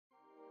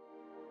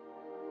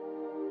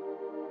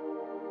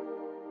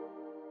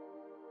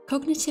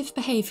Cognitive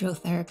Behavioural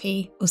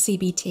Therapy, or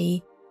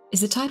CBT,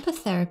 is a type of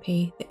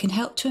therapy that can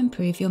help to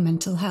improve your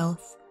mental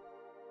health.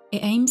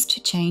 It aims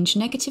to change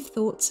negative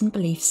thoughts and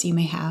beliefs you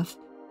may have,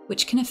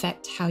 which can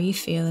affect how you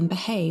feel and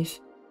behave.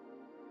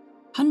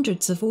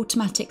 Hundreds of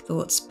automatic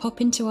thoughts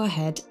pop into our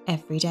head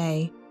every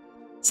day.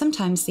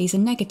 Sometimes these are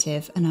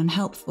negative and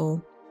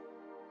unhelpful.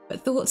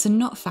 But thoughts are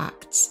not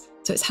facts,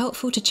 so it's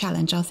helpful to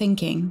challenge our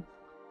thinking.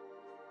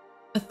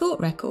 A thought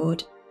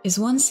record is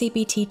one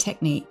CBT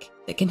technique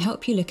that can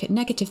help you look at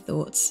negative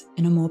thoughts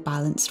in a more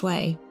balanced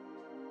way.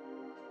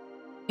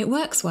 It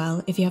works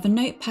well if you have a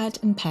notepad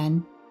and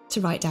pen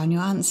to write down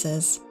your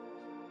answers.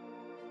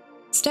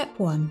 Step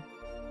 1.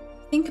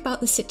 Think about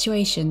the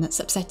situation that's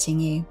upsetting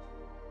you.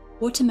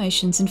 What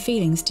emotions and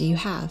feelings do you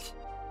have?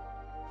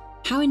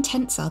 How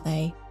intense are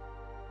they?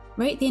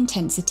 Rate the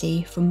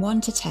intensity from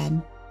 1 to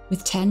 10,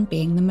 with 10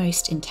 being the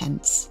most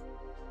intense.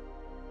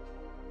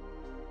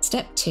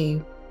 Step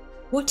 2.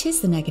 What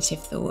is the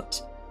negative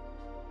thought?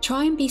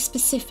 Try and be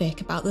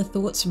specific about the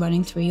thoughts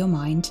running through your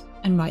mind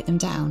and write them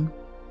down.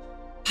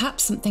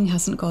 Perhaps something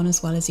hasn't gone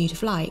as well as you'd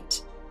have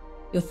liked.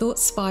 Your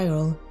thoughts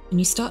spiral and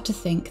you start to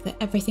think that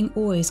everything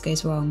always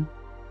goes wrong,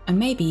 and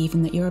maybe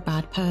even that you're a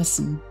bad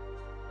person.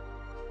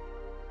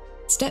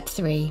 Step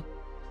 3.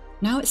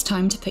 Now it's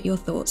time to put your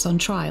thoughts on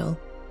trial.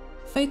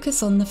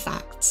 Focus on the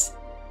facts.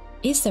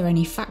 Is there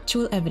any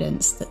factual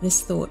evidence that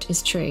this thought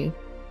is true?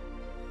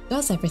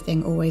 Does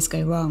everything always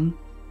go wrong?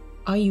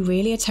 Are you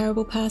really a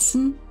terrible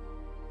person?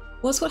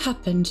 Was what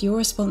happened your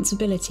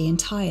responsibility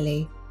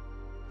entirely?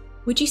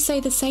 Would you say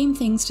the same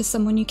things to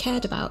someone you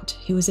cared about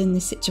who was in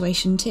this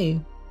situation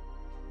too?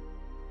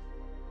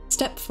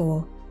 Step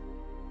 4.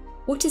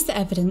 What is the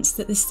evidence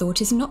that this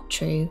thought is not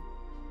true?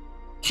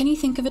 Can you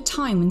think of a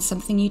time when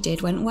something you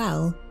did went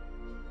well?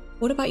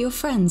 What about your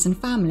friends and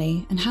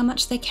family and how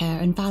much they care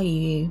and value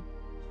you?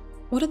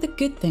 What are the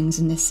good things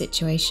in this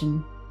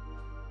situation?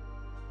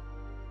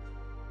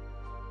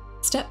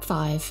 Step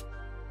 5.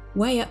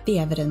 Weigh up the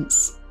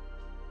evidence.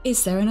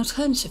 Is there an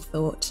alternative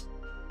thought?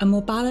 A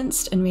more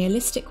balanced and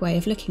realistic way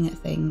of looking at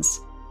things?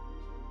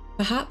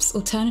 Perhaps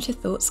alternative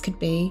thoughts could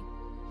be,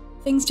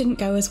 things didn't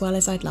go as well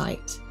as I'd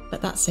liked,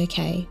 but that's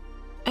okay.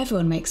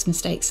 Everyone makes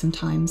mistakes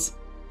sometimes.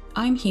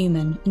 I'm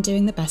human and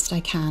doing the best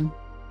I can.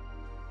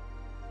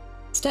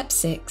 Step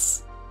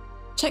 6.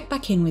 Check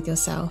back in with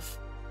yourself.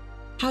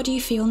 How do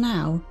you feel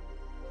now?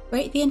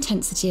 Rate the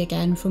intensity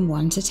again from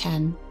 1 to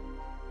 10.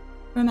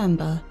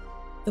 Remember,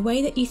 the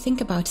way that you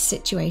think about a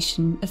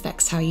situation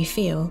affects how you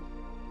feel.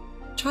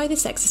 Try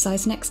this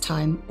exercise next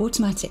time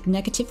automatic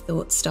negative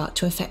thoughts start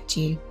to affect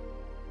you.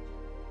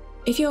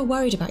 If you are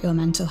worried about your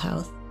mental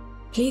health,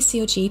 please see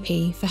your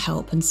GP for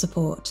help and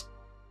support.